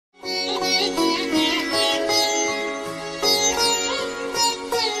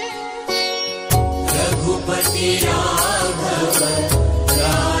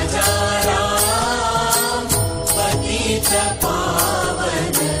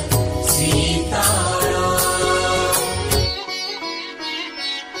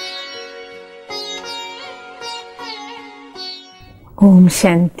ഓം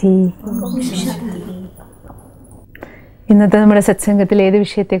ശാന്തി. ഇന്നത്തെ നമ്മുടെ സത്സംഗത്തിൽ ഏത്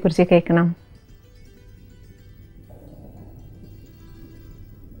വിഷയത്തെക്കുറിച്ച് കേൾക്കണം?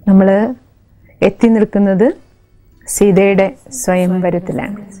 നമ്മൾ എത്തി നിൽക്കുന്നത് സീതയുടെ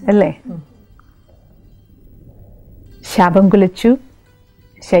സ്വയംവരത്തിലാണ് അല്ലേ? ശാപം കുലച്ചു,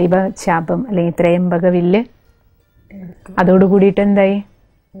 ശൈവ ശാപം അല്ലെങ്കിൽ ത്രയംബകവില്ല്. അതോടുകൂടിയിട്ട് എന്തായി?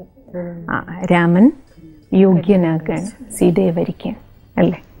 രാമൻ യോഗ്യനാക്കാൻ സീതയെ വരിക്കാൻ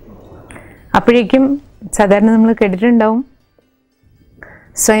അല്ലേ? അപ്പോഴേക്കും സാധാരണ നമ്മൾ കേട്ടിട്ടുണ്ടാവും,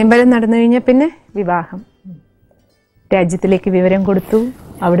 സ്വയംവരം നടന്നു കഴിഞ്ഞാൽ പിന്നെ വിവാഹം. രാജ്യത്തിലേക്ക് വിവരം കൊടുത്തു,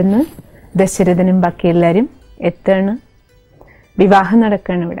 അവിടുന്ന് ദശരഥനും ബാക്കി എല്ലാവരും എത്താണ്, വിവാഹം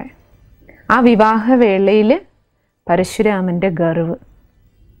നടക്കുകയാണ് ഇവിടെ. ആ വിവാഹവേളയിൽ പരശുരാമൻ്റെ ഗർവ്.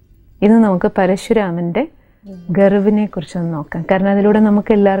 ഇന്ന് നമുക്ക് പരശുരാമൻ്റെ ഗർവിനെ കുറിച്ചൊന്ന് നോക്കാം. കാരണം അതിലൂടെ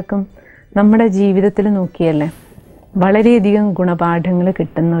നമുക്ക് എല്ലാവർക്കും നമ്മുടെ ജീവിതത്തിൽ നോക്കിയല്ലേ വളരെയധികം ഗുണപാഠങ്ങൾ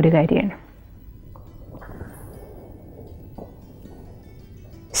കിട്ടുന്ന ഒരു കാര്യമാണ്.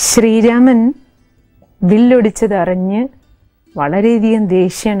 ശ്രീരാമൻ വില്ലൊടിച്ചത് അറിഞ്ഞ് വളരെയധികം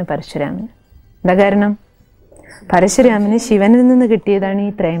ദേഷ്യമാണ് പരശുരാമന്. എന്താ കാരണം? പരശുരാമന് ശിവനിൽ നിന്ന് കിട്ടിയതാണ്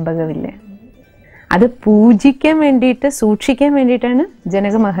ഈ ത്രയംബകവില്ല്. അത് പൂജിക്കാൻ വേണ്ടിയിട്ട്, സൂക്ഷിക്കാൻ വേണ്ടിയിട്ടാണ്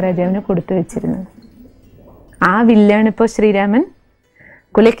ജനക മഹാരാജാവിന് കൊടുത്തു വെച്ചിരുന്നത്. ആ വില്ലാണ് ഇപ്പോൾ ശ്രീരാമൻ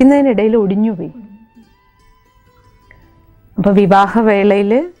കുലയ്ക്കുന്നതിനിടയിൽ ഒടിഞ്ഞുപോയി. അപ്പോൾ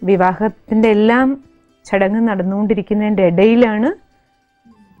വിവാഹവേളയിൽ വിവാഹത്തിൻ്റെ എല്ലാം ചടങ്ങ് നടന്നുകൊണ്ടിരിക്കുന്നതിൻ്റെ ഇടയിലാണ്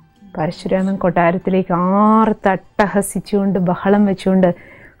പരശുരാമൻ കൊട്ടാരത്തിലേക്ക് ആർത്തട്ടഹസിച്ചുകൊണ്ട് ബഹളം വെച്ചുകൊണ്ട്,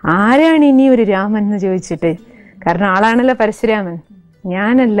 ആരാണ് ഇനി ഒരു രാമൻ എന്ന് ചോദിച്ചിട്ട്, കാരണം ആളാണല്ലോ പരശുരാമൻ,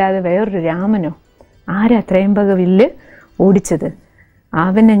 ഞാനല്ലാതെ വേറൊരു രാമനോ? ആരാ ത്രയംബകവില്ല് ഓടിച്ചത്?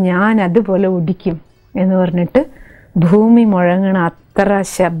 അവനെ ഞാൻ അതുപോലെ ഒടിക്കും എന്ന് പറഞ്ഞിട്ട് ഭൂമി മുഴങ്ങണ അത്ര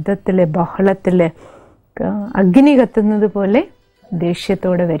ശബ്ദത്തിൽ, ബഹളത്തിൽ, അഗ്നി കത്തുന്നത് പോലെ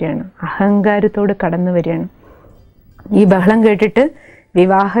ദേഷ്യത്തോടെ വരികയാണ്, അഹങ്കാരത്തോട് കടന്നു വരികയാണ്. ഈ ബഹളം കേട്ടിട്ട്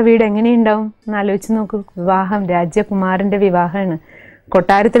വിവാഹ വീട് എങ്ങനെയുണ്ടാവും എന്ന് ആലോചിച്ച് നോക്കൂ. വിവാഹം, രാജകുമാരൻ്റെ വിവാഹമാണ്.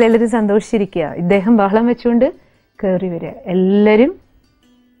 കൊട്ടാരത്തിലെല്ലാവരും സന്തോഷിച്ചിരിക്കുക, ഇദ്ദേഹം ബഹളം വെച്ചുകൊണ്ട് കയറി വരിക. എല്ലാവരും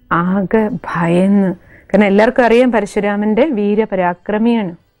ആകെ ഭയന്ന്, കാരണം എല്ലാവർക്കും അറിയാം പരശുരാമൻ്റെ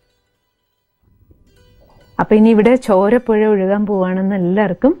വീരപരാക്രമിയാണ്. അപ്പം ഇനി ഇവിടെ ചോരപ്പുഴ ഒഴുകാൻ പോവാണെന്ന്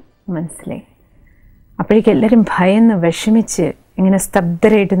എല്ലാവർക്കും മനസ്സിലായി. അപ്പോഴേക്കും എല്ലാവരും ഭയന്ന് വിഷമിച്ച് ഇങ്ങനെ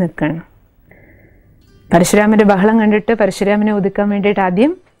സ്തബ്ധരായിട്ട് നിൽക്കുകയാണ്. പരശുരാമൻ്റെ ബഹളം കണ്ടിട്ട് പരശുരാമനെ ഒതുക്കാൻ വേണ്ടിയിട്ട്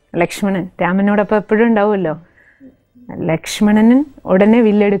ആദ്യം ലക്ഷ്മണൻ, രാമനോടൊപ്പം എപ്പോഴും ഉണ്ടാവുമല്ലോ, ലക്ഷ്മണൻ ഉടനെ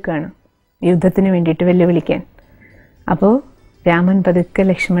വില്ലെടുക്കുകയാണ് യുദ്ധത്തിന് വേണ്ടിയിട്ട് വെല്ലുവിളിക്കാൻ. അപ്പോൾ രാമൻ പതുക്കെ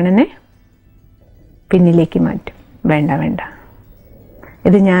ലക്ഷ്മണനെ പിന്നിലേക്ക് മാറ്റും. വേണ്ട വേണ്ട,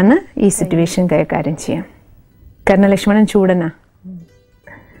 ഇത് ഞാൻ ഈ സിറ്റുവേഷൻ കൈകാര്യം ചെയ്യാം. കാരണം ലക്ഷ്മണൻ ചൂടനാ.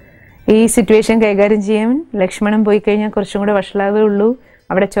 ഈ സിറ്റുവേഷൻ കൈകാര്യം ചെയ്യാൻ ലക്ഷ്മണൻ പോയി കഴിഞ്ഞാൽ കുറച്ചും കൂടെ വഷളാവേ ഉള്ളൂ,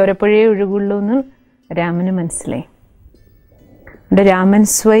 അവിടെ ചോരപ്പുഴയെ ഒഴുകുള്ളൂ എന്ന് രാമന് മനസ്സിലായി. അവിടെ രാമൻ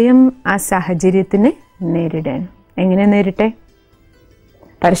സ്വയം ആ സാഹചര്യത്തിനെ നേരിടാൻ. എങ്ങനെ നേരിട്ടെ?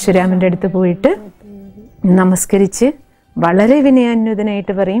 പരശുരാമൻ്റെ അടുത്ത് പോയിട്ട് നമസ്കരിച്ച് വളരെ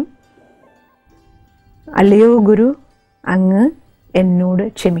വിനയാന്വിതനായിട്ട് പറയും, അല്ലയോ ഗുരു, അങ്ങ് എന്നോട്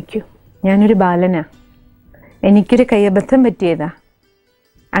ക്ഷമിക്കൂ, ഞാനൊരു ബാലനാ, എനിക്കൊരു കയ്യബദ്ധം പറ്റിയതാ,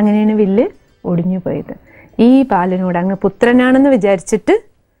 അങ്ങനെയാണ് വില്ല് ഒടിഞ്ഞു പോയത്. ഈ ബാലനോട് അങ്ങ് പുത്രനാണെന്ന് വിചാരിച്ചിട്ട്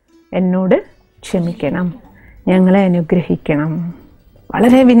എന്നോട് ക്ഷമിക്കണം, ഞങ്ങളെ അനുഗ്രഹിക്കണം.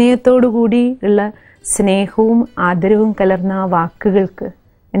 വളരെ വിനയത്തോടു കൂടി ഉള്ള സ്നേഹവും ആദരവും കലർന്ന ആ വാക്കുകൾക്ക്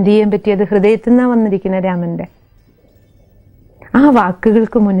എന്ത് ചെയ്യാൻ പറ്റിയത്? ഹൃദയത്തിൽ നിന്നാണ് വന്നിരിക്കുന്ന രാമൻ്റെ. ആ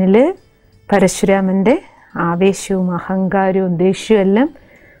വാക്കുകൾക്ക് മുന്നിൽ പരശുരാമൻ്റെ ആവേശവും അഹങ്കാരവും ദേഷ്യവും എല്ലാം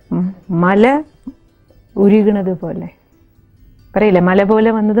മല ഉരുകണത് പോലെ, പറയില്ലേ, മല പോലെ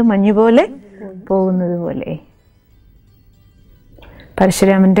വന്നത് മഞ്ഞ് പോലെ പോകുന്നത് പോലെ.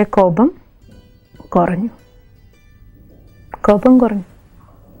 പരശുരാമൻ്റെ കോപം കുറഞ്ഞു. കോപം കുറഞ്ഞു.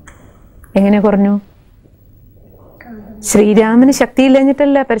 എങ്ങനെ കുറഞ്ഞു? ശ്രീരാമന്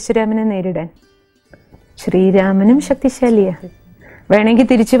ശക്തിയില്ലഞ്ഞിട്ടല്ല പരശുരാമനെ നേരിടാൻ. ശ്രീരാമനും ശക്തിശാലിയാ. വേണമെങ്കിൽ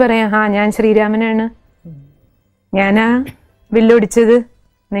തിരിച്ചു പറയാം, ഞാൻ ശ്രീരാമനാണ്, ഞാനാ വില്ലൊടിച്ചത്,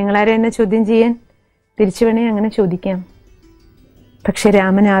 നിങ്ങളാരെ എന്നെ ചോദ്യം ചെയ്യാൻ? തിരിച്ചു വേണേ അങ്ങനെ ചോദിക്കാം. പക്ഷെ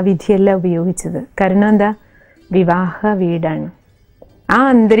രാമൻ ആ വിധിയല്ല ഉപയോഗിച്ചത്. കാരണം എന്താ? വിവാഹ വീടാണ്. ആ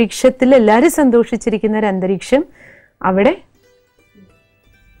അന്തരീക്ഷത്തിൽ എല്ലാവരും സന്തോഷിച്ചിരിക്കുന്ന ഒരു അന്തരീക്ഷം, അവിടെ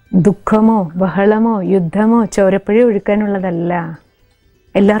ദുഃഖമോ ബഹളമോ യുദ്ധമോ ചോരപ്പുഴ ഒഴുക്കാനുള്ളതല്ല,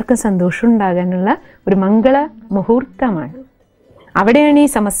 എല്ലാവർക്കും സന്തോഷം ഉണ്ടാകാനുള്ള ഒരു മംഗള മുഹൂർത്തമാണ്. അവിടെയാണ് ഈ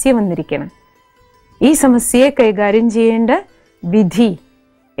സമസ്യ വന്നിരിക്കണം. ഈ സമസ്യയെ കൈകാര്യം ചെയ്യേണ്ട വിധി,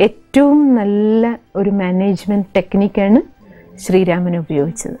 ഏറ്റവും നല്ല ഒരു മാനേജ്മെന്റ് ടെക്നിക്കാണ് ശ്രീരാമൻ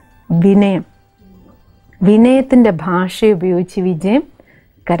ഉപയോഗിച്ചത്. വിനയം. വിനയത്തിൻ്റെ ഭാഷ ഉപയോഗിച്ച് വിജയം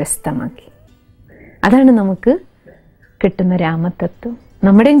കരസ്ഥമാക്കി. അതാണ് നമുക്ക് കിട്ടുന്ന രാമതത്വം.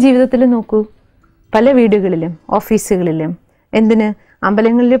 നമ്മുടെയും ജീവിതത്തിൽ നോക്കൂ, പല വീടുകളിലും ഓഫീസുകളിലും, എന്തിന്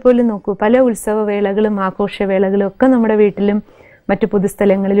അമ്പലങ്ങളിൽ പോലും നോക്കൂ, പല ഉത്സവവേളകളും ആഘോഷവേളകളും ഒക്കെ നമ്മുടെ വീട്ടിലും മറ്റു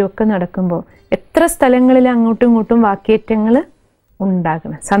പൊതുസ്ഥലങ്ങളിലും ഒക്കെ നടക്കുമ്പോൾ എത്ര സ്ഥലങ്ങളിൽ അങ്ങോട്ടും ഇങ്ങോട്ടും വാക്കേറ്റങ്ങൾ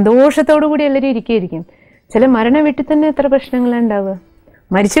ഉണ്ടാകണം. സന്തോഷത്തോടു കൂടി എല്ലാവരും ഇരിക്കുകയായിരിക്കും. ചില മരണ വീട്ടിൽ തന്നെ എത്ര പ്രശ്നങ്ങളാണ് ഉണ്ടാവുക.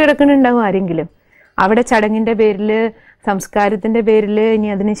 മരിച്ചു കിടക്കുന്നുണ്ടാവും ആരെങ്കിലും, അവിടെ ചടങ്ങിൻ്റെ പേരിൽ, സംസ്കാരത്തിൻ്റെ പേരിൽ, ഇനി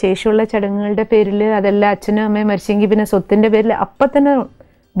അതിന് ശേഷമുള്ള ചടങ്ങുകളുടെ പേരിൽ, അതെല്ലാം അച്ഛനും അമ്മയും മരിച്ചെങ്കിൽ പിന്നെ സ്വത്തിൻ്റെ പേരിൽ അപ്പം തന്നെ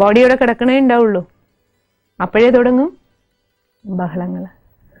ബോഡിയോടെ കിടക്കണേ ഉണ്ടാവുള്ളൂ. അപ്പോഴേ തുടങ്ങും ബഹളങ്ങൾ.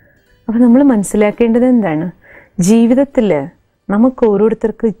 അപ്പം നമ്മൾ മനസ്സിലാക്കേണ്ടത് എന്താണ്? ജീവിതത്തിൽ നമുക്ക്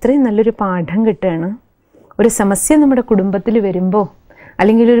ഓരോരുത്തർക്കും ഇത്രയും നല്ലൊരു പാഠം കിട്ടുകയാണ്. ഒരു സമസ്യ നമ്മുടെ കുടുംബത്തിൽ വരുമ്പോൾ,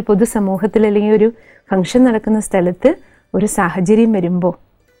 അല്ലെങ്കിൽ ഒരു പൊതുസമൂഹത്തിൽ, അല്ലെങ്കിൽ ഒരു ഫംഗ്ഷൻ നടക്കുന്ന സ്ഥലത്ത് ഒരു സാഹചര്യം വരുമ്പോൾ,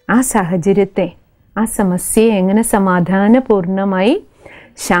 ആ സാഹചര്യത്തെ, ആ സമസ്യയെ എങ്ങനെ സമാധാനപൂർണമായി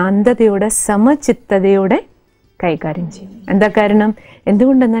ശാന്തതയോടെ സമചിത്തതയോടെ കൈകാര്യം ചെയ്യും. എന്താ കാരണം?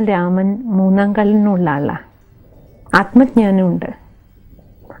 എന്തുകൊണ്ടെന്നാൽ രാമൻ മൂന്നാം കാലിനുള്ള ആളാണ്, ആത്മജ്ഞാനമുണ്ട്.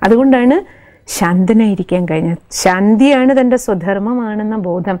 അതുകൊണ്ടാണ് ശാന്തനായിരിക്കാൻ കഴിഞ്ഞത്. ശാന്തിയാണ് തൻ്റെ സ്വധർമ്മമാണെന്ന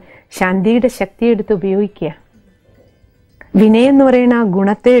ബോധം, ശാന്തിയുടെ ശക്തി എടുത്ത് ഉപയോഗിക്കുക. വിനയം എന്ന് പറയുന്ന ആ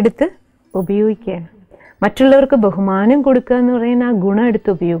ഗുണത്തെ എടുത്ത് ഉപയോഗിക്കുകയാണ്. മറ്റുള്ളവർക്ക് ബഹുമാനം കൊടുക്കുക എന്ന് പറയുന്ന ആ ഗുണം എടുത്ത്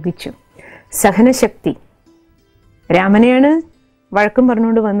ഉപയോഗിച്ചു. സഹനശക്തി, രാമനെയാണ് വഴക്കം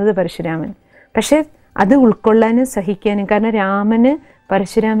പറഞ്ഞുകൊണ്ട് വന്നത് പരശുരാമൻ. പക്ഷെ അത് ഉൾക്കൊള്ളാനും സഹിക്കാനും, കാരണം രാമന്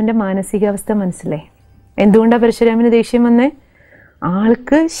പരശുരാമൻ്റെ മാനസികാവസ്ഥ മനസ്സിലായി. എന്തുകൊണ്ടാണ് പരശുരാമന് ദേഷ്യം വന്നേ?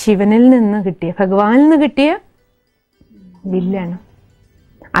 ആൾക്ക് ശിവനിൽ നിന്ന് കിട്ടിയ, ഭഗവാനിൽ നിന്ന് കിട്ടിയ വില്ലാണ്.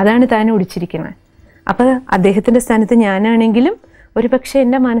 അതാണ് താൻ ഒടിച്ചിരിക്കുന്നത്. അപ്പം അദ്ദേഹത്തിൻ്റെ സ്ഥാനത്ത് ഞാനാണെങ്കിലും ഒരു പക്ഷേ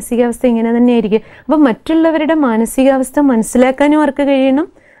എൻ്റെ മാനസികാവസ്ഥ ഇങ്ങനെ തന്നെയായിരിക്കും. അപ്പം മറ്റുള്ളവരുടെ മാനസികാവസ്ഥ മനസ്സിലാക്കാനും അവർക്ക് കഴിയണം,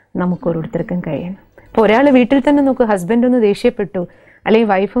 നമുക്ക് ഓരോരുത്തർക്കും കഴിയണം. ഇപ്പോൾ ഒരാൾ വീട്ടിൽ തന്നെ നോക്കൂ, ഹസ്ബൻഡ് ഒന്ന് ദേഷ്യപ്പെട്ടു, അല്ലെങ്കിൽ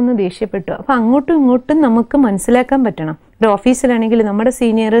വൈഫ് ഒന്ന് ദേഷ്യപ്പെട്ടു, അപ്പോൾ അങ്ങോട്ടും ഇങ്ങോട്ടും നമുക്ക് മനസ്സിലാക്കാൻ പറ്റണം. ഒരു ഓഫീസിലാണെങ്കിൽ നമ്മുടെ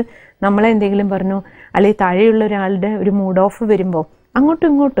സീനിയർ നമ്മളെ എന്തെങ്കിലും പറഞ്ഞു, അല്ലെങ്കിൽ താഴെയുള്ള ഒരാളുടെ ഒരു മൂഡ് ഓഫ് വരുമ്പോൾ അങ്ങോട്ടും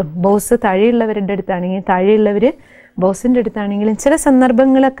ഇങ്ങോട്ടും, ബോസ് താഴെയുള്ളവരുടെ അടുത്താണെങ്കിൽ, താഴെയുള്ളവർ ബോസിൻ്റെ അടുത്താണെങ്കിലും, ചില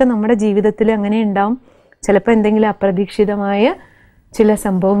സന്ദർഭങ്ങളൊക്കെ നമ്മുടെ ജീവിതത്തിൽ അങ്ങനെ ഉണ്ടാവും. ചിലപ്പോൾ എന്തെങ്കിലും അപ്രതീക്ഷിതമായ ചില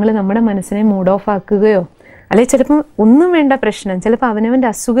സംഭവങ്ങൾ നമ്മുടെ മനസ്സിനെ മൂഡ് ഓഫ് ആക്കുകയോ, അല്ലെങ്കിൽ ചിലപ്പം ഒന്നും വേണ്ട പ്രശ്നം, ചിലപ്പോൾ അവനവൻ്റെ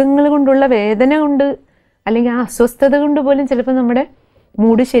അസുഖങ്ങൾ കൊണ്ടുള്ള വേദന കൊണ്ട്, അല്ലെങ്കിൽ ആ അസ്വസ്ഥത കൊണ്ട് പോലും ചിലപ്പോൾ നമ്മുടെ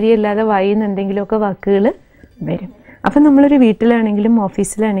മൂഡ് ശരിയല്ലാതെ വായിന്ന് എന്തെങ്കിലുമൊക്കെ വാക്കുകൾ വരും. അപ്പം നമ്മളൊരു വീട്ടിലാണെങ്കിലും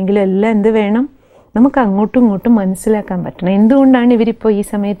ഓഫീസിലാണെങ്കിലും എല്ലാം എന്ത് വേണം? നമുക്ക് അങ്ങോട്ടും ഇങ്ങോട്ടും മനസ്സിലാക്കാൻ പറ്റണം. എന്തുകൊണ്ടാണ് ഇവരിപ്പോൾ ഈ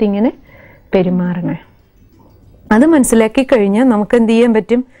സമയത്ത് ഇങ്ങനെ പെരുമാറണേ? അത് മനസ്സിലാക്കി കഴിഞ്ഞാൽ നമുക്ക് എന്ത് ചെയ്യാൻ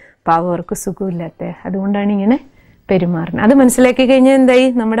പറ്റും? പാവർക്ക് സുഖമില്ലാത്ത, അതുകൊണ്ടാണ് ഇങ്ങനെ പെരുമാറുന്നത്. അത് മനസ്സിലാക്കി കഴിഞ്ഞാൽ എന്തായി?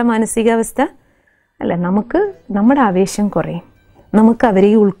 നമ്മുടെ മാനസികാവസ്ഥ അല്ല, നമുക്ക് നമ്മുടെ ആവേശം കുറയും, നമുക്ക് അവരെ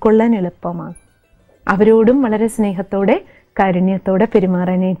ഉൾക്കൊള്ളാൻ എളുപ്പമാകും, അവരോടും വളരെ സ്നേഹത്തോടെ കാരുണ്യത്തോടെ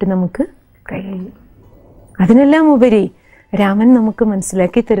പെരുമാറാനായിട്ട് നമുക്ക് കഴിയും. അതിനെല്ലാം ഉപരി രാമൻ നമുക്ക്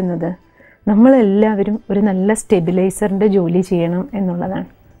മനസ്സിലാക്കി തരുന്നത് നമ്മളെല്ലാവരും ഒരു നല്ല സ്റ്റെബിലൈസറിൻ്റെ ജോലി ചെയ്യണം എന്നുള്ളതാണ്.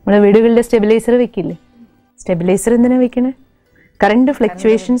 നമ്മളെ വീടുകളിലെ സ്റ്റെബിലൈസർ വെക്കില്ലേ? സ്റ്റെബിലൈസർ എന്തിനാ വെക്കണേ? കറണ്ട്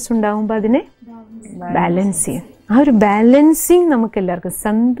ഫ്ലക്ച്വേഷൻസ് ഉണ്ടാകുമ്പോൾ അതിനെ ബാലൻസ് ചെയ്യും. ആ ഒരു ബാലൻസിങ് നമുക്ക് എല്ലാവർക്കും,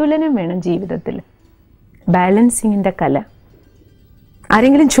 സന്തുലനം വേണം ജീവിതത്തിൽ, ബാലൻസിങ്ങിൻ്റെ കല.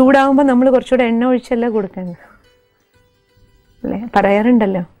 ആരെങ്കിലും ചൂടാവുമ്പോൾ നമ്മൾ കുറച്ചുകൂടെ എണ്ണ ഒഴിച്ചല്ല കൊടുക്കേണ്ടത് അല്ലേ?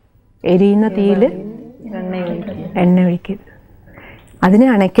 പറയാറുണ്ടല്ലോ, എരിയുന്ന തീയിൽ എണ്ണ ഒഴിക്കരുത്. അതിനെ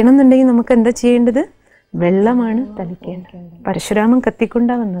അണയ്ക്കണം എന്നുണ്ടെങ്കിൽ നമുക്ക് എന്താ ചെയ്യേണ്ടത്? വെള്ളമാണ് തളിക്കേണ്ടത്. പരശുരാമൻ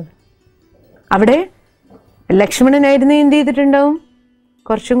കത്തിക്കൊണ്ടാ വന്നത്. അവിടെ ലക്ഷ്മണനായിരുന്നു എന്ത് ചെയ്തിട്ടുണ്ടാവും?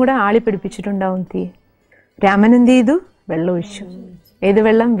 കുറച്ചും കൂടെ ആളി പിടിപ്പിച്ചിട്ടുണ്ടാവും തീ. രാമൻ എന്ത് ചെയ്തു? വെള്ളം ഒഴിച്ചു. ഏത്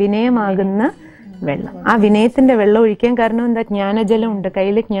വെള്ളം? വിനയമാകുന്ന വെള്ളം. ആ വിനയത്തിന്റെ വെള്ളം ഒഴിക്കാൻ കാരണം എന്താ? ജ്ഞാനജലമുണ്ട്,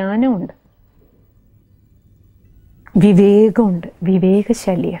 കയ്യിൽ ജ്ഞാനമുണ്ട്, വിവേകമുണ്ട്,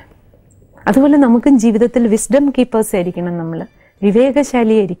 വിവേകശാലിയാണ്. അതുപോലെ നമുക്കും ജീവിതത്തിൽ വിസ്ഡം കീപ്പേഴ്സ് ആയിരിക്കണം. നമ്മൾ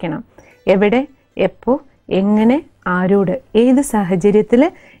വിവേകശാലിയായിരിക്കണം. എവിടെ, എപ്പോൾ, എങ്ങനെ, ആരോട്, ഏത് സാഹചര്യത്തിൽ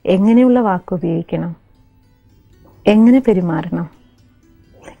എങ്ങനെയുള്ള വാക്കുപയോഗിക്കണം, എങ്ങനെ പെരുമാറണം.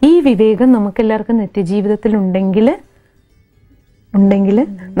 ഈ വിവേകം നമുക്കെല്ലാവർക്കും നിത്യജീവിതത്തിൽ ഉണ്ടെങ്കിൽ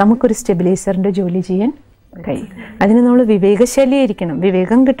നമുക്കൊരു സ്റ്റെബിലൈസറിൻ്റെ ജോലി ചെയ്യാൻ കഴിയും. അതിന് നമ്മൾ വിവേകശാലിയായിരിക്കണം.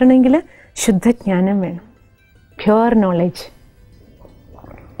 വിവേകം കിട്ടണമെങ്കിൽ ശുദ്ധജ്ഞാനം വേണം, പ്യുവർ നോളജ്.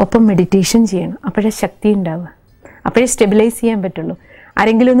 ഒപ്പം മെഡിറ്റേഷൻ ചെയ്യണം. അപ്പോഴേ ശക്തി ഉണ്ടാവുക, അപ്പോഴേ സ്റ്റെബിലൈസ് ചെയ്യാൻ പറ്റുള്ളൂ.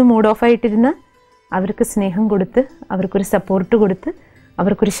 ആരെങ്കിലും ഒന്ന് മൂഡ് ഓഫ് ആയിട്ടിരുന്നാൽ അവർക്ക് സ്നേഹം കൊടുത്ത്, അവർക്കൊരു സപ്പോർട്ട് കൊടുത്ത്,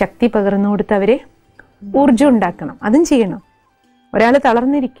 അവർക്കൊരു ശക്തി പകർന്നു കൊടുത്ത് അവരെ ഊർജ്ജം ഉണ്ടാക്കണം. അതും ചെയ്യണം. ഒരാൾ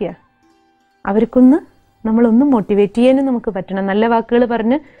തളർന്നിരിക്കുക, അവർക്കൊന്ന് നമ്മളൊന്ന് മോട്ടിവേറ്റ് ചെയ്യാനും നമുക്ക് പറ്റണം. നല്ല വാക്കുകൾ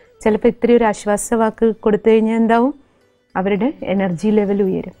പറഞ്ഞ് ചിലപ്പോൾ ഇത്തിരി ഒരു ആശ്വാസ വാക്ക് കൊടുത്തു കഴിഞ്ഞാൽ എന്താവും? അവരുടെ എനർജി ലെവൽ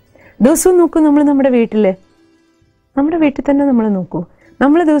ഉയരും. ദിവസവും നോക്കൂ, നമ്മൾ നമ്മുടെ വീട്ടിൽ തന്നെ നമ്മൾ നോക്കൂ.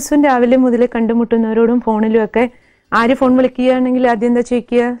 നമ്മൾ ദിവസവും രാവിലെ മുതൽ കണ്ടുമുട്ടുന്നവരോടും ഫോണിലും ഒക്കെ ആര് ഫോൺ വിളിക്കുകയാണെങ്കിൽ ആദ്യം എന്താ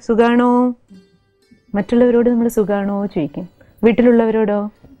ചോദിക്കുക? സുഖാണോ? മറ്റുള്ളവരോട് നമ്മൾ സുഖാണോ ചോദിക്കും. വീട്ടിലുള്ളവരോടോ?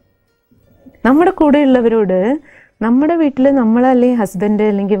 നമ്മുടെ കൂടെയുള്ളവരോട്, നമ്മുടെ വീട്ടിൽ നമ്മൾ അല്ലെങ്കിൽ ഹസ്ബൻഡ്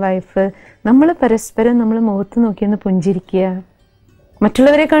അല്ലെങ്കിൽ വൈഫ്, നമ്മൾ പരസ്പരം നമ്മൾ മുഖത്ത് നോക്കിയൊന്ന് പുഞ്ചിരിക്കുക.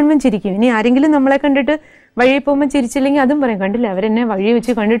 മറ്റുള്ളവരെ കാണുമ്പം ചിരിക്കും. ഇനി ആരെങ്കിലും നമ്മളെ കണ്ടിട്ട് വഴി പോകുമ്പോൾ ചിരിച്ചില്ലെങ്കിൽ അതും പറയും, കണ്ടില്ല അവരെന്നെ വഴി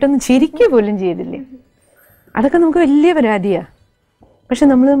വെച്ച് കണ്ടിട്ടൊന്നും ചിരിക്കുക പോലും ചെയ്തില്ലേ. അതൊക്കെ നമുക്ക് വലിയ പരാതിയാണ്. പക്ഷെ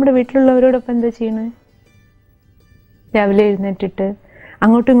നമ്മൾ നമ്മുടെ വീട്ടിലുള്ളവരോടൊപ്പം എന്താ ചെയ്യണേ? രാവിലെ എഴുന്നേറ്റിട്ട്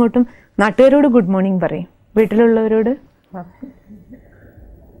അങ്ങോട്ടും ഇങ്ങോട്ടും നാട്ടുകാരോട് ഗുഡ് മോർണിംഗ് പറയും, വീട്ടിലുള്ളവരോട്.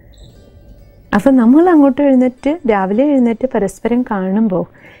 അപ്പം നമ്മൾ അങ്ങോട്ട് രാവിലെ എഴുന്നേറ്റ് പരസ്പരം കാണുമ്പോൾ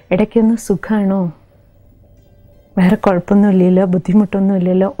ഇടയ്ക്കൊന്ന് സുഖാണോ, വേറെ കുഴപ്പമൊന്നുമില്ലല്ലോ,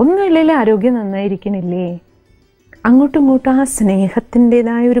 ബുദ്ധിമുട്ടൊന്നുമില്ലല്ലോ, ഒന്നുമില്ലല്ലോ, ആരോഗ്യം നന്നായിരിക്കണില്ലേ, അങ്ങോട്ടും ഇങ്ങോട്ടും ആ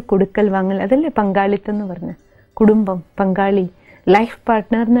സ്നേഹത്തിൻ്റെതായ ഒരു കൊടുക്കൽ വാങ്ങൽ, അതല്ലേ പങ്കാളിത്തം എന്ന് പറഞ്ഞ. കുടുംബം, പങ്കാളി, ലൈഫ്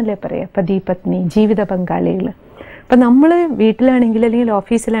പാർട്ട്ണർ എന്നല്ലേ പറയാം, പതി പത്നി, ജീവിത പങ്കാളികൾ. അപ്പം നമ്മൾ വീട്ടിലാണെങ്കിലും അല്ലെങ്കിൽ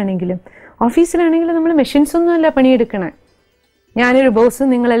ഓഫീസിലാണെങ്കിലും നമ്മൾ മെഷീൻസ് ഒന്നുമല്ല പണിയെടുക്കണേ. ഞാനൊരു ബോസും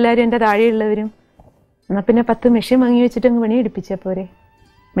നിങ്ങളെല്ലാവരും എൻ്റെ താഴെയുള്ളവരും, എന്നാൽ പിന്നെ 10 മെഷീൻ വാങ്ങി വെച്ചിട്ട് അങ്ങ് പണിയെടുപ്പിച്ചാൽ പോരെ.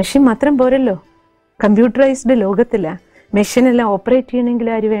 മെഷീൻ മാത്രം പോരല്ലോ, കമ്പ്യൂട്ടറൈസ്ഡ് ലോകത്തില്ല. മെഷീനെല്ലാം ഓപ്പറേറ്റ് ചെയ്യണമെങ്കിൽ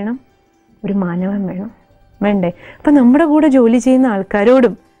ആര് വേണം? ഒരു മാനവൻ വേണ്ടേ? അപ്പം നമ്മുടെ കൂടെ ജോലി ചെയ്യുന്ന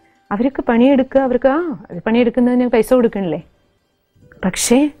ആൾക്കാരോടും അവർക്ക് പണിയെടുക്കുക, അവർ പണിയെടുക്കുന്നതിന് പൈസ കൊടുക്കണില്ലേ?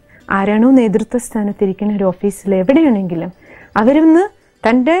 പക്ഷേ ആരാണോ നേതൃത്വ സ്ഥാനത്തിരിക്കുന്ന ഒരു ഓഫീസിൽ എവിടെയാണെങ്കിലും അവരൊന്ന്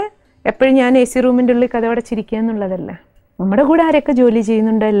എപ്പോഴും ഞാൻ AC റൂമിൻ്റെ ഉള്ളിൽ കഥവടച്ചിരിക്കുക എന്നുള്ളതല്ല. നമ്മുടെ കൂടെ ആരൊക്കെ ജോലി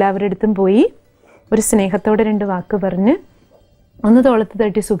ചെയ്യുന്നുണ്ടോ എല്ലാവരുടെ അടുത്തും പോയി ഒരു സ്നേഹത്തോടെ 2 വാക്ക് പറഞ്ഞ് ഒന്ന് തോളത്ത്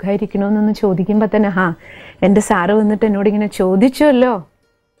തട്ടി സുഖമായിരിക്കണമെന്നൊന്ന് ചോദിക്കുമ്പോൾ തന്നെ എൻ്റെ സാറ് വന്നിട്ട് എന്നോട് ഇങ്ങനെ ചോദിച്ചല്ലോ,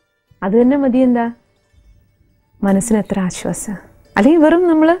 അത് തന്നെ മതി. എന്താ മനസ്സിന് എത്ര ആശ്വാസം. അല്ലെങ്കിൽ വെറും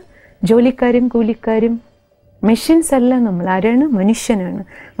നമ്മൾ ജോലിക്കാരും കൂലിക്കാരും മെഷീൻസ് അല്ല. നമ്മൾ ആരാണ്? മനുഷ്യനാണ്.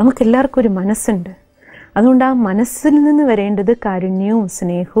 നമുക്കെല്ലാവർക്കും ഒരു മനസ്സുണ്ട്. അതുകൊണ്ട് ആ മനസ്സിൽ നിന്ന് വരേണ്ടത് കാരുണ്യവും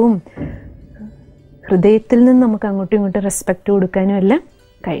സ്നേഹവും, ഹൃദയത്തിൽ നിന്ന് നമുക്ക് അങ്ങോട്ടും ഇങ്ങോട്ടും റെസ്പെക്റ്റ് കൊടുക്കാനും എല്ലാം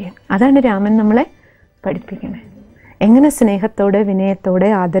കഴിയും. അതാണ് രാമൻ നമ്മളെ പഠിപ്പിക്കണേ. എങ്ങനെ സ്നേഹത്തോടെ, വിനയത്തോടെ,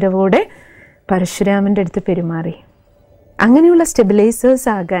 ആദരവോടെ പരശുരാമൻ്റെ അടുത്ത് പെരുമാറി. അങ്ങനെയുള്ള സ്റ്റെബിലൈസേഴ്സ്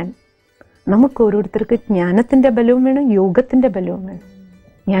ആകാൻ നമുക്ക് ഓരോരുത്തർക്ക് ജ്ഞാനത്തിൻ്റെ ബലവും വേണം, യോഗത്തിൻ്റെ ബലവും വേണം.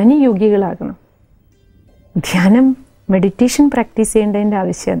 ജ്ഞാനി യോഗികളാകണം. ധ്യാനം, മെഡിറ്റേഷൻ പ്രാക്ടീസ് ചെയ്യേണ്ടതിൻ്റെ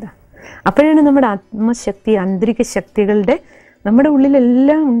ആവശ്യകത. അപ്പോഴാണ് നമ്മുടെ ആത്മശക്തി, ആന്തരിക ശക്തികളുടെ, നമ്മുടെ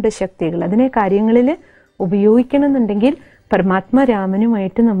ഉള്ളിലെല്ലാം ഉണ്ട് ശക്തികൾ. അതിനെ കാര്യങ്ങളിൽ ഉപയോഗിക്കണം എന്നുണ്ടെങ്കിൽ പരമാത്മാ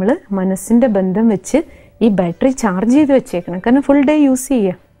രാമനുമായിട്ട് നമ്മൾ മനസ്സിൻ്റെ ബന്ധം വെച്ച് ഈ ബാറ്ററി ചാർജ് ചെയ്ത് വെച്ചേക്കണം. കാരണം ഫുൾ ഡേ യൂസ്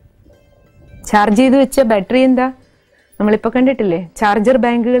ചെയ്യുക. ചാർജ് ചെയ്ത് വെച്ച ബാറ്ററി എന്താ? നമ്മളിപ്പോൾ കണ്ടിട്ടില്ലേ, ചാർജർ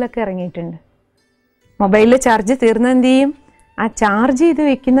ബാങ്കുകളൊക്കെ ഇറങ്ങിയിട്ടുണ്ട്. മൊബൈലിൽ ചാർജ് തീർന്ന എന്ത് ചെയ്യും? ആ ചാർജ് ചെയ്ത്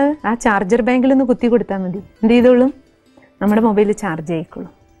വെക്കുന്ന ആ ചാർജർ ബാങ്കിൽ ഒന്ന് കുത്തി കൊടുത്താൽ മതി. എന്ത് ചെയ്തോളും? നമ്മുടെ മൊബൈൽ ചാർജ്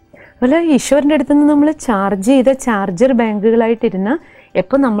ആയിക്കോളും. അതുപോലെ ഈശ്വരൻ്റെ അടുത്ത് നിന്ന് നമ്മൾ ചാർജ് ചെയ്ത ചാർജർ ബാങ്കുകളായിട്ടിരുന്ന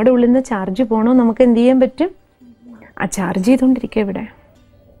എപ്പോൾ നമ്മുടെ ഉള്ളിൽ നിന്ന് ചാർജ് പോകണോ നമുക്ക് എന്ത് ചെയ്യാൻ പറ്റും? ആ ചാർജ് ചെയ്തുകൊണ്ടിരിക്കുക. ഇവിടെ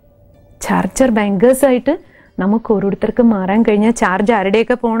ചാർജർ ബാങ്കേഴ്സായിട്ട് നമുക്ക് ഓരോരുത്തർക്കും മാറാൻ കഴിഞ്ഞാൽ ചാർജ്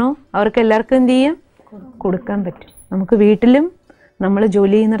ആരുടെയൊക്കെ പോകണോ അവർക്ക് എല്ലാവർക്കും എന്ത് ചെയ്യാം? കൊടുക്കാൻ പറ്റും. നമുക്ക് വീട്ടിലും നമ്മൾ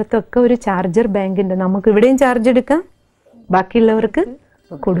ജോലി ചെയ്യുന്നിടത്തൊക്കെ ഒരു ചാർജർ ബാങ്ക് ഉണ്ട്. നമുക്ക് ഇവിടെയും ചാർജ് എടുക്കാം, ബാക്കിയുള്ളവർക്ക്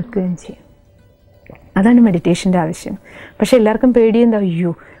കൊടുക്കുകയും ചെയ്യാം. അതാണ് മെഡിറ്റേഷൻ്റെ ആവശ്യം. പക്ഷെ എല്ലാവർക്കും പേടിയെന്താ?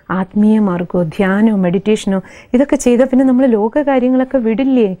 അയ്യോ, ആത്മീയ മാർഗമോ ധ്യാനമോ മെഡിറ്റേഷനോ ഇതൊക്കെ ചെയ്താൽ പിന്നെ നമ്മൾ ലോക കാര്യങ്ങളൊക്കെ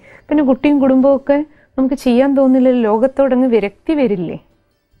വിടില്ലേ? പിന്നെ കുട്ടിയും കുടുംബവും ഒക്കെ നമുക്ക് ചെയ്യാൻ തോന്നില്ലല്ലോ. ലോകത്തോടങ്ങ് വിരക്തി വരില്ലേ?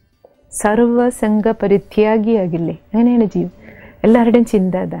 സർവസംഘ പരിത്യാഗിയാകില്ലേ? അങ്ങനെയാണ് ജീവിതം. എല്ലാവരുടെയും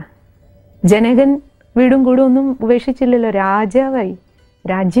ചിന്ത അതാ. ജനകൻ വീടും കൂടും ഒന്നും ഉപേക്ഷിച്ചില്ലല്ലോ. രാജാവായി,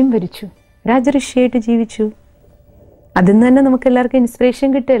 രാജ്യം ഭരിച്ചു, രാജഋഷിയായിട്ട് ജീവിച്ചു. അതിൽ നിന്ന് തന്നെ നമുക്ക് എല്ലാവർക്കും ഇൻസ്പിറേഷൻ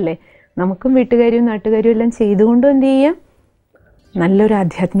കിട്ടുകയല്ലേ? നമുക്കും വീട്ടുകാരും നാട്ടുകാരും എല്ലാം ചെയ്തുകൊണ്ടും എന്ത് ചെയ്യാം? നല്ലൊരു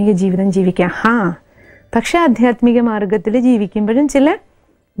ആധ്യാത്മിക ജീവിതം ജീവിക്കാം. പക്ഷെ ആധ്യാത്മിക മാർഗത്തിൽ ജീവിക്കുമ്പോഴും ചില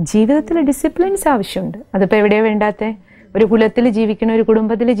ജീവിതത്തിൽ ഡിസിപ്ലിൻസ് ആവശ്യമുണ്ട്. അതിപ്പോൾ എവിടെയാണ് വേണ്ടാത്ത? ഒരു കുലത്തിൽ ജീവിക്കണം, ഒരു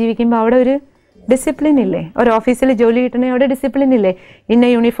കുടുംബത്തിൽ ജീവിക്കുമ്പോൾ അവിടെ ഒരു ഡിസിപ്ലിൻ ഇല്ലേ? ഒരു ഓഫീസിൽ ജോലി കിട്ടണേ അവിടെ ഡിസിപ്ലിൻ ഇല്ലേ? ഇന്ന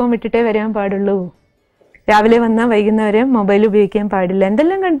യൂണിഫോം ഇട്ടിട്ടേ വരാൻ പാടുള്ളൂ, രാവിലെ വന്നാൽ വൈകുന്നേരം മൊബൈൽ ഉപയോഗിക്കാൻ പാടില്ല,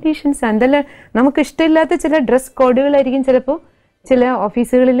 എന്തെല്ലാം കണ്ടീഷൻസ്, എന്തെല്ലാം നമുക്ക് ഇഷ്ടമില്ലാത്ത ചില ഡ്രസ് കോഡുകളായിരിക്കും ചിലപ്പോൾ ചില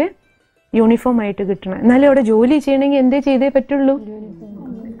ഓഫീസുകളിൽ യൂണിഫോം ആയിട്ട് കിട്ടണം. എന്നാലും അവിടെ ജോലി ചെയ്യണമെങ്കിൽ എന്തേ ചെയ്തേ പറ്റുള്ളൂ?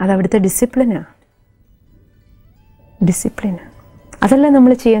 അതവിടുത്തെ ഡിസിപ്ലിനാ. അതെല്ലാം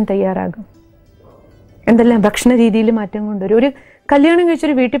നമ്മൾ ചെയ്യാൻ തയ്യാറാകും. എന്തെല്ലാം ഭക്ഷണ രീതിയിൽ മാറ്റം കൊണ്ടുവരും. ഒരു കല്യാണം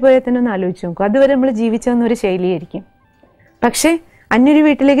കഴിച്ചൊരു വീട്ടിൽ പോയാൽ തന്നെ ഒന്ന് ആലോചിച്ച് നോക്കും. അതുവരെ നമ്മൾ ജീവിച്ചെന്നൊരു ശൈലിയായിരിക്കും. പക്ഷേ അന്യൊരു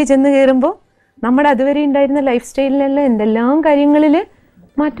വീട്ടിലേക്ക് ചെന്ന് കയറുമ്പോൾ നമ്മുടെ അതുവരെ ഉണ്ടായിരുന്ന ലൈഫ് സ്റ്റൈലിനെല്ലാം എന്തെല്ലാം കാര്യങ്ങളിൽ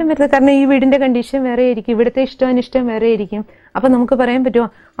മാറ്റം വരുന്നത്. കാരണം ഈ വീടിൻ്റെ കണ്ടീഷൻ വേറെ ആയിരിക്കും, ഇവിടുത്തെ ഇഷ്ടം അനിഷ്ടം വേറെ ആയിരിക്കും. അപ്പം നമുക്ക് പറയാൻ പറ്റുമോ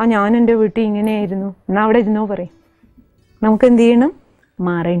ഞാൻ എൻ്റെ വീട്ടിൽ ഇങ്ങനെയായിരുന്നു, എന്നാൽ അവിടെ ഇരുന്നോ പറയും. നമുക്ക് എന്ത് ചെയ്യണം?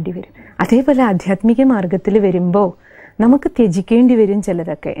 മാറേണ്ടി വരും. അതേപോലെ ആധ്യാത്മിക മാർഗത്തിൽ വരുമ്പോൾ നമുക്ക് ത്യജിക്കേണ്ടി വരും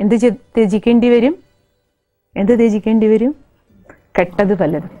ചിലതൊക്കെ. എന്ത് ത്യജിക്കേണ്ടി വരും? എന്ത് ത്യജിക്കേണ്ടി വരും? കെട്ടത്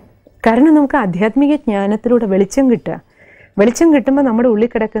പലതും. കാരണം നമുക്ക് ആധ്യാത്മിക ജ്ഞാനത്തിലൂടെ വെളിച്ചം കിട്ടുക. വെളിച്ചം കിട്ടുമ്പോൾ നമ്മുടെ ഉള്ളിൽ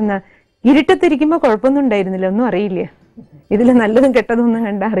കിടക്കുന്ന ഇരുട്ടത്തിരിക്കുമ്പോൾ കുഴപ്പമൊന്നും ഉണ്ടായിരുന്നില്ല, ഒന്നും അറിയില്ല. ഇതിൽ നല്ലതും കെട്ടതും ഒന്നും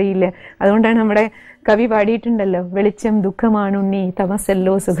കണ്ടാൽ അറിയില്ല. അതുകൊണ്ടാണ് നമ്മുടെ കവി പാടിയിട്ടുണ്ടല്ലോ, വെളിച്ചം ദുഃഖമാണുണ്ണി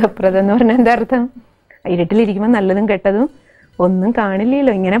തമസല്ലോ സുഖപ്രദം എന്ന് പറഞ്ഞാൽ എന്താ അർത്ഥം? ഇരുട്ടിലിരിക്കുമ്പോൾ നല്ലതും കെട്ടതും ഒന്നും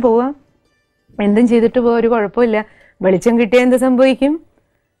കാണില്ലല്ലോ, ഇങ്ങനെ പോവാം, എന്തും ചെയ്തിട്ട് പോവാം, ഒരു കുഴപ്പമില്ല. വെളിച്ചം കിട്ടിയാൽ എന്ത് സംഭവിക്കും?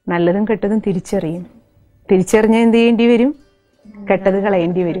 നല്ലതും കെട്ടതും തിരിച്ചറിയും. തിരിച്ചറിഞ്ഞാൽ എന്ത് ചെയ്യേണ്ടി വരും? കെട്ടത്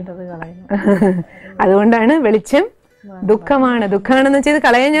കളയേണ്ടി വരും. അതുകൊണ്ടാണ് വെളിച്ചം ദുഃഖമാണ്. ദുഃഖമാണെന്ന് വെച്ചാൽ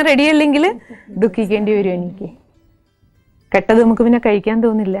കളയാൻ ഞാൻ റെഡിയല്ലെങ്കിൽ ദുഃഖിക്കേണ്ടി വരും എനിക്ക്. കെട്ടത് നമുക്ക് പിന്നെ കഴിക്കാൻ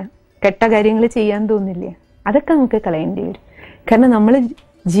തോന്നില്ല, കെട്ട കാര്യങ്ങൾ ചെയ്യാൻ തോന്നില്ല, അതൊക്കെ നമുക്ക് കളയേണ്ടി വരും. കാരണം നമ്മൾ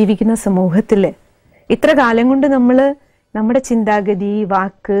ജീവിക്കുന്ന സമൂഹത്തിൽ ഇത്ര കാലം കൊണ്ട് നമ്മൾ നമ്മുടെ ചിന്താഗതി,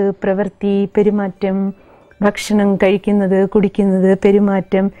 വാക്ക്, പ്രവൃത്തി, പെരുമാറ്റം, ഭക്ഷണം കഴിക്കുന്നത്, കുടിക്കുന്നത്,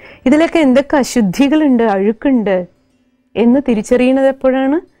 പെരുമാറ്റം, ഇതിലൊക്കെ എന്തൊക്കെ അശുദ്ധികളുണ്ട്, അഴുക്കുണ്ട് എന്ന് തിരിച്ചറിയുന്നത്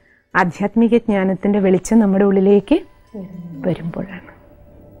എപ്പോഴാണ്? ആധ്യാത്മിക ജ്ഞാനത്തിൻ്റെ വെളിച്ചം നമ്മുടെ ഉള്ളിലേക്ക് വരുമ്പോഴാണ്.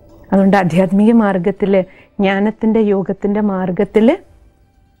 അതുകൊണ്ട് ആധ്യാത്മിക മാർഗത്തിൽ, ജ്ഞാനത്തിൻ്റെ യോഗത്തിൻ്റെ മാർഗത്തിൽ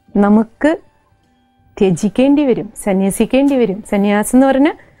നമുക്ക് ത്യജിക്കേണ്ടി വരും, സന്യസിക്കേണ്ടി വരും. സന്യാസം എന്ന്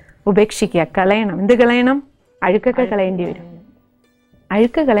പറഞ്ഞാൽ ഉപേക്ഷിക്കുക, കളയണം. എന്ത് കളയണം? അഴുക്കൊക്കെ കളയേണ്ടി വരും.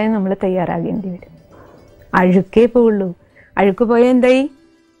 അഴുക്ക് കളയാൻ നമ്മൾ തയ്യാറാകേണ്ടി വരും. അഴുക്കേ പോവുള്ളൂ. അഴുക്ക് പോയാൽ എന്തായി?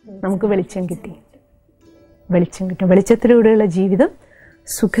 നമുക്ക് വെളിച്ചം കിട്ടി. വെളിച്ചം കിട്ടും. വെളിച്ചത്തിലൂടെയുള്ള ജീവിതം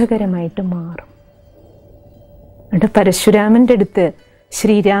സുഖകരമായിട്ട് മാറും. എന്നിട്ട് പരശുരാമൻ്റെ അടുത്ത്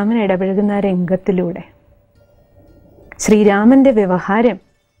ശ്രീരാമൻ ഇടപഴകുന്ന രംഗത്തിലൂടെ ശ്രീരാമൻ്റെ വ്യവഹാരം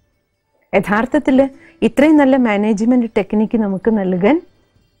യഥാർത്ഥത്തിൽ ഇത്രയും നല്ല മാനേജ്മെൻറ്റ് ടെക്നിക്ക് നമുക്ക് നൽകാൻ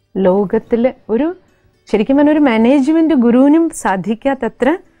ലോകത്തിൽ ശരിക്കും പറഞ്ഞ ഒരു മാനേജ്മെൻറ്റ് ഗുരുവിനും സാധിക്കാത്തത്ര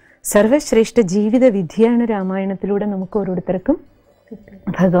സർവശ്രേഷ്ഠ ജീവിത വിധിയാണ് രാമായണത്തിലൂടെ നമുക്ക് ഓരോരുത്തർക്കും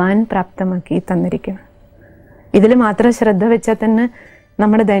ഭഗവാൻ പ്രാപ്തമാക്കി തന്നിരിക്കുന്നത്. ഇതിൽ മാത്രം ശ്രദ്ധ വെച്ചാൽ തന്നെ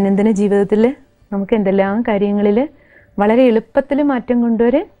നമ്മുടെ ദൈനംദിന ജീവിതത്തിൽ നമുക്ക് എന്തെല്ലാം കാര്യങ്ങളിൽ വളരെ എളുപ്പത്തിൽ മാറ്റം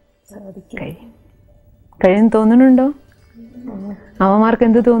കൊണ്ടുവരാൻ കഴിയും തോന്നുന്നുണ്ടോ? അമ്മമാർക്ക്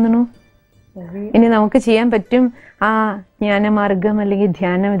എന്ത് തോന്നുന്നു? ഇനി നമുക്ക് ചെയ്യാൻ പറ്റും ജ്ഞാനമാർഗം അല്ലെങ്കിൽ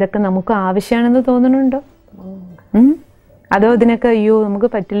ധ്യാനം, ഇതൊക്കെ നമുക്ക് ആവശ്യമാണെന്ന് തോന്നുന്നുണ്ടോ? അതോ ഇതിനൊക്കെ അയ്യോ നമുക്ക്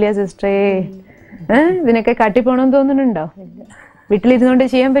പറ്റില്ല സിസ്റ്ററേ, ഇതിനൊക്കെ കാട്ടിപ്പോണമെന്ന് തോന്നുന്നുണ്ടോ? വീട്ടിലിരുന്നുകൊണ്ട്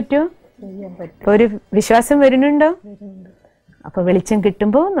ചെയ്യാൻ പറ്റുമോ? ഒരു വിശ്വാസം വരുന്നുണ്ടോ? അപ്പൊ വെളിച്ചം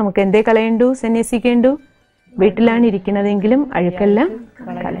കിട്ടുമ്പോൾ നമുക്ക് എന്തേ കളയണ്ടു? സന്യസിക്കേണ്ടു. വീട്ടിലാണ് ഇരിക്കുന്നതെങ്കിലും അഴുക്കെല്ലാം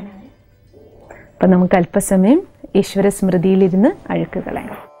കളയാം. അപ്പൊ നമുക്ക് അല്പസമയം ഈശ്വര സ്മൃതിയിലിരുന്ന് അഴുക്ക്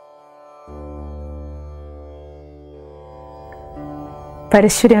കളയാം.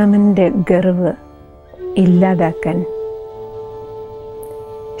 പരശുരാമന്റെ ഗർവ് ഇല്ലാതാക്കാൻ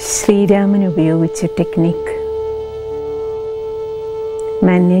ശ്രീരാമൻ ഉപയോഗിച്ച ടെക്നിക്ക്,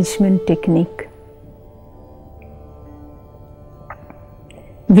 മാനേജ്മെന്റ് ടെക്നിക്ക്,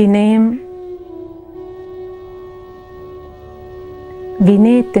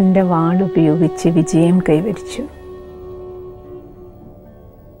 വിനയത്തിൻ്റെ വാളുപയോഗിച്ച് വിജയം കൈവരിച്ചു.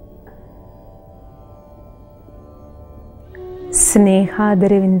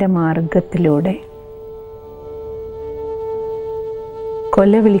 സ്നേഹാദരവിൻ്റെ മാർഗത്തിലൂടെ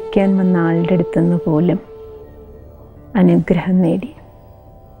കൊല വിളിക്കാൻ വന്ന ആളുടെ അടുത്തുനിന്ന് പോലും അനുഗ്രഹം നേടി.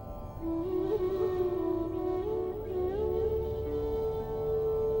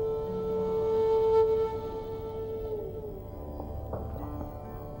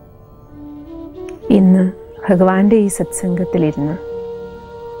 ഇന്ന് ഭഗവാന്റെ ഈ സത്സംഗത്തിലിരുന്ന്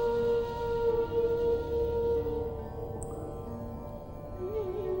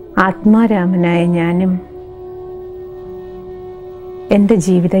ആത്മാരാമനായ ഞാനും എൻ്റെ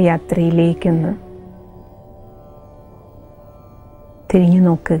ജീവിതയാത്രയിലേക്കൊന്ന് തിരിഞ്ഞു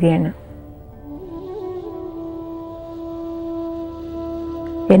നോക്കുകയാണ്.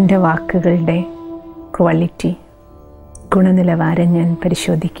 എൻ്റെ വാക്കുകളുടെ ക്വാളിറ്റി, ഗുണനിലവാരം ഞാൻ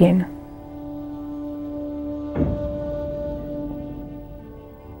പരിശോധിക്കുകയാണ്.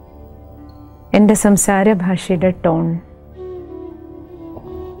 എൻ്റെ സംസാര ഭാഷയുടെ ടോൺ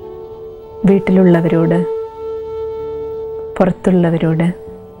വീട്ടിലുള്ളവരോട്, പുറത്തുള്ളവരോട്,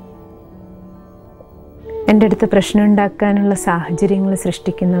 എൻ്റെ അടുത്ത് പ്രശ്നം ഉണ്ടാക്കാനുള്ള സാഹചര്യങ്ങൾ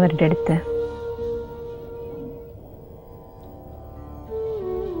സൃഷ്ടിക്കുന്നവരുടെ അടുത്ത്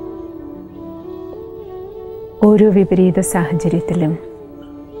ഓരോ വിപരീത സാഹചര്യത്തിലും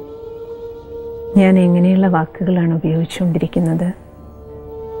ഞാൻ എങ്ങനെയുള്ള വാക്കുകളാണ് ഉപയോഗിച്ചുകൊണ്ടിരിക്കുന്നത്?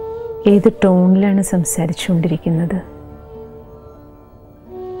 ഏത് ടോണിലാണ് സംസാരിച്ചുകൊണ്ടിരിക്കുന്നത്?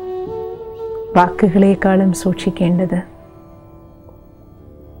 വാക്കുകളേക്കാളും സൂക്ഷിക്കേണ്ടത്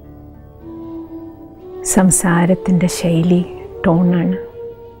സംസാരത്തിൻ്റെ ശൈലി, ടോണാണ്.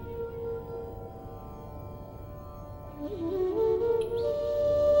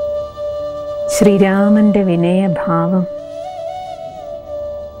 ശ്രീരാമൻ്റെ വിനയഭാവം,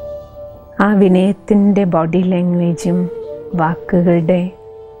 ആ വിനയത്തിൻ്റെ ബോഡി ലാംഗ്വേജും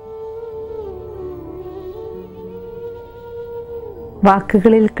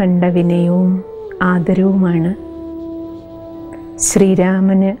വാക്കുകളിൽ കണ്ട വിനയവും ആദരവുമാണ്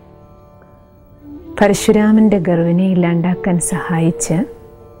ശ്രീരാമന് പരശുരാമൻ്റെ ഗർവിനെ ഇല്ലാണ്ടാക്കാൻ സഹായിച്ച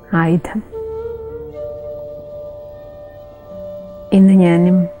ആയുധം. ഇന്ന്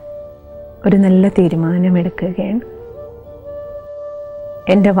ഞാനും ഒരു നല്ല തീരുമാനമെടുക്കുകയാണ്.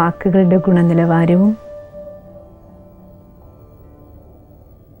 എൻ്റെ വാക്കുകളുടെ ഗുണനിലവാരവും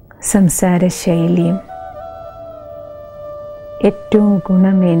സംസാര ശൈലിയും ഏറ്റവും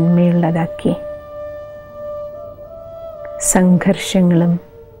ഗുണമേന്മയുള്ളതാക്കി, സംഘർഷങ്ങളും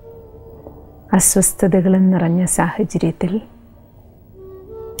അസ്വസ്ഥതകളും നിറഞ്ഞ സാഹചര്യത്തിൽ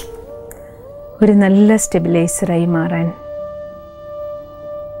ഒരു നല്ല സ്റ്റെബിലൈസറായി മാറാൻ,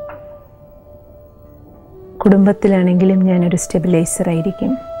 കുടുംബത്തിലാണെങ്കിലും ഞാനൊരു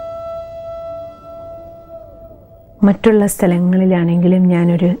സ്റ്റെബിലൈസറായിരിക്കും, മറ്റുള്ള സ്ഥലങ്ങളിലാണെങ്കിലും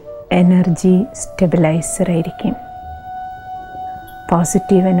ഞാനൊരു energy സ്റ്റെബിലൈസറായിരിക്കും,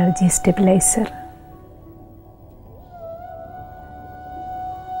 positive energy stabiliser.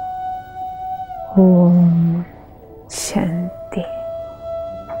 Om Shanti.